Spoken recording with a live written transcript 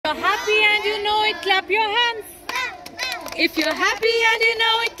it, clap your hands. If you're happy and you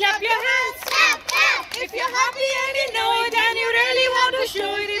know it, clap your hands. If you're happy and you know it and you really want to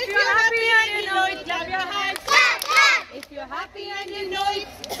show it, if you're happy and you know it, clap your hands. If you're happy and you know it,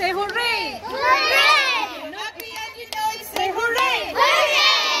 say hooray! Hooray! If you're happy and you know it, say hooray!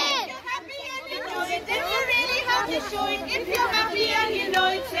 Hooray! If you're happy and you know it, then you really have to show it. If you're happy and you know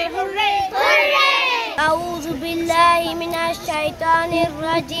it, say hooray! Hooray! أعوذ بالله من الشيطان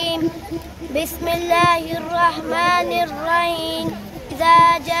الرجيم. بسم الله الرحمن الرحيم.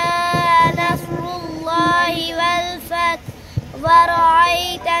 إذا جاء نصر الله والفتح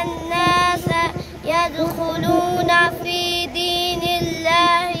ورأيت الناس يدخلون في دين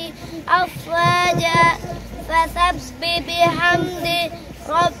الله أفواجا فسبح بحمد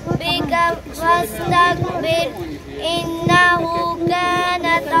ربك واستغفر إنه كان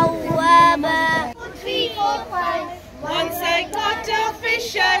توابا. 3, 4, 5. Once I caught a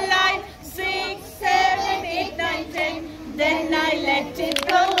fish alive. 6, 7, 8, 9, 10. Then I let it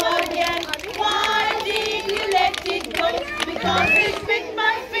go again. Why did you let it go? Because it bit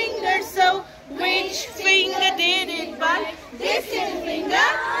my finger. So which finger did it bite? This little finger?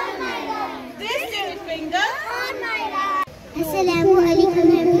 This little finger? Assalamu alaikum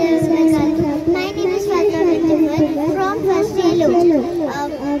warahmatullahi wabarakatuh. My name is Fatima from First Hello.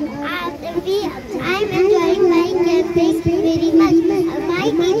 I am enjoying my camping very much.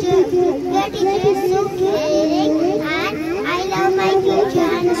 Your teacher is so caring, and I love my teacher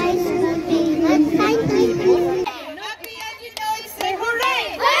and my school very much. Thank you. Happy and you know it, say hooray!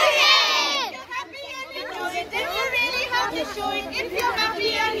 Hooray! If you're happy and you know it, then you really have to show it. If you're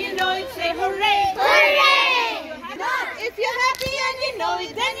happy and you know it, say hooray! Hooray! If you're happy and you know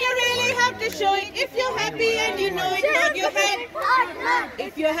it, then you really have to show it. If you're happy and you know it, nod your head.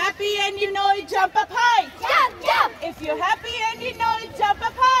 If you're happy and you know it, jump up high. Jump, jump. If you're happy and you know it, jump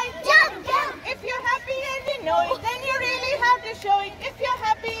up high. Jump, jump. If you're happy and you know it, then you really have to show it. If you're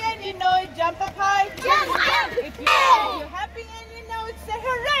happy and you know it, jump up high. Jump, jump. If you're happy and you know it, say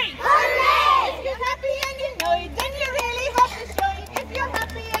hooray. Hooray. If you're happy and you know it, then you really have to show it. If you're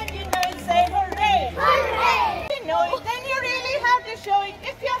happy and you know it, say hooray. Hooray. If you know it, then you really have to show it.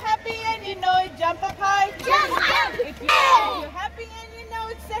 If you're happy and you know it, jump up high. Jump, jump. If you're happy and you know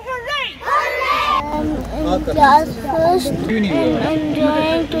it, say hooray. Class first. I'm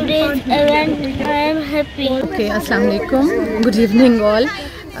enjoying today's event. I am happy. Okay, Assalamu alaikum. Good evening all.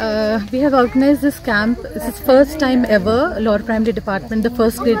 We have organized this camp. This is first time ever. Lower Primary Department, the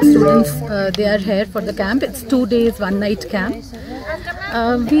first grade students, they are here for the camp. It's 2 days, 1 night camp.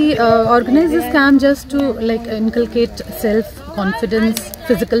 We organize this camp just to inculcate self-confidence,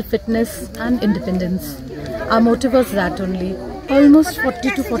 physical fitness and independence. Our motive was that only. Almost 40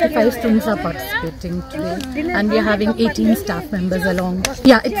 to 45 students are participating today, and we are having 18 staff members along.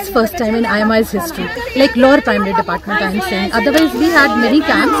 Yeah, it's first time in IMI's history, like Lower Primary Department I am saying. Otherwise we had many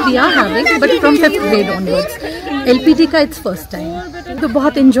camps, we are having, but from 5th grade onwards. LPD का it's first time. तो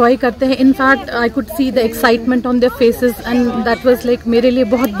बहुत enjoy करते हैं. In fact, I could see the excitement on their faces, and that was like मेरे लिए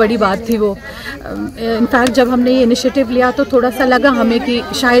बहुत बड़ी बात थी वो. In fact, जब हमने ये initiative लिया तो थोड़ा सा लगा हमें कि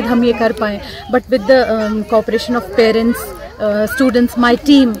शायद हम ये कर पाएं. But with the cooperation of parents, students, my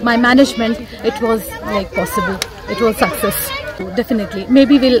team, my management, it was like possible. It was success. Definitely.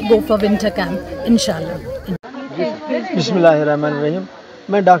 Maybe we'll go for winter camp, inshallah. बिस्मिल्लाहिर्रहमानिर्रहीम.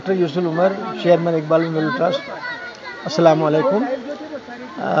 मैं doctor Yusuf Umar, chairman Iqbal memorial trust. अस्सलाम वालेकुम.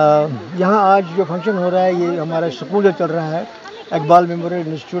 यहाँ आज जो फंक्शन हो रहा है ये हमारा स्कूल जो चल रहा है इकबाल मेमोरियल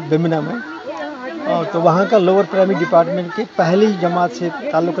इंस्टीट्यूट बेमिना में. तो वहाँ का लोअर प्राइमरी डिपार्टमेंट के पहली जमात से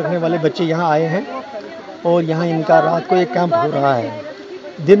ताल्लुक़ रखने वाले बच्चे यहाँ आए हैं और यहाँ इनका रात को एक कैंप हो रहा है.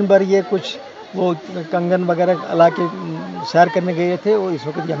 दिन भर ये कुछ वो कंगन वगैरह ला के सैर करने गए थे और इस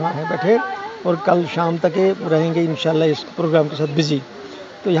वक्त यहाँ हैं बैठे और कल शाम तक रहेंगे इंशाल्लाह इस प्रोग्राम के साथ बिज़ी.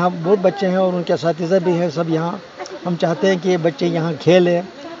 तो यहाँ बहुत बच्चे हैं और उनके साथीज़ा भी हैं सब यहाँ. हम चाहते हैं कि ये बच्चे यहाँ खेलें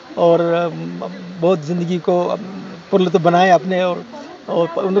और बहुत ज़िंदगी को पुरलुत्फ़ बनाएं अपने और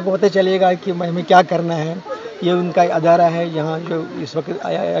उनको पता चलेगा कि हमें क्या करना है. ये उनका अदारा है यहाँ जो इस वक्त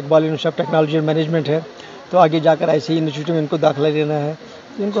Iqbal institute of technology and management है. तो आगे जाकर ऐसे ही इंस्टीट्यूट में इनको दाखिला लेना है.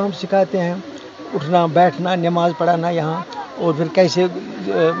 तो इनको हम सिखाते हैं उठना बैठना, नमाज़ पढ़ाना यहाँ, और फिर कैसे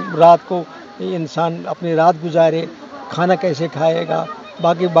रात को इंसान अपनी रात गुजारे, खाना कैसे खाएगा,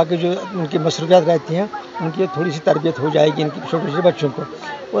 बाकी जो उनकी मसरूफियात रहती हैं उनकी थोड़ी सी तरबियत हो जाएगी इनके छोटे छोटे बच्चों को.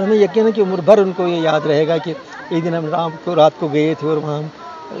 और हमें यकीन है कि उम्र भर उनको ये याद रहेगा कि एक दिन हम रात को गए थे और वहाँ हम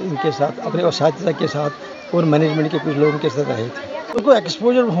इनके साथ अपने उस्ताद के साथ और मैनेजमेंट के कुछ लोगों के साथ रहे थे. उनको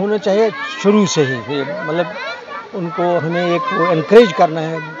एक्सपोजर होना चाहिए शुरू से ही. मतलब उनको हमें एक वो इनक्रेज करना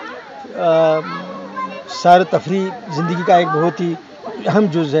है. सैर तफरी ज़िंदगी का एक बहुत ही अहम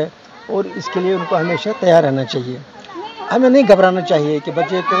जुज़ है اور اس کے لیے ان کو ہمیشہ تیار رہنا چاہیے. ہمیں نہیں گھبرانا چاہیے کہ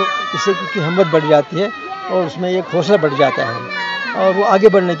بچے کو اس سے کی ہمت بڑھ جاتی ہے اور اس میں ایک حوصلہ بڑھ جاتا ہے اور وہ آگے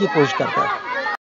بڑھنے کی کوشش کرتا ہے.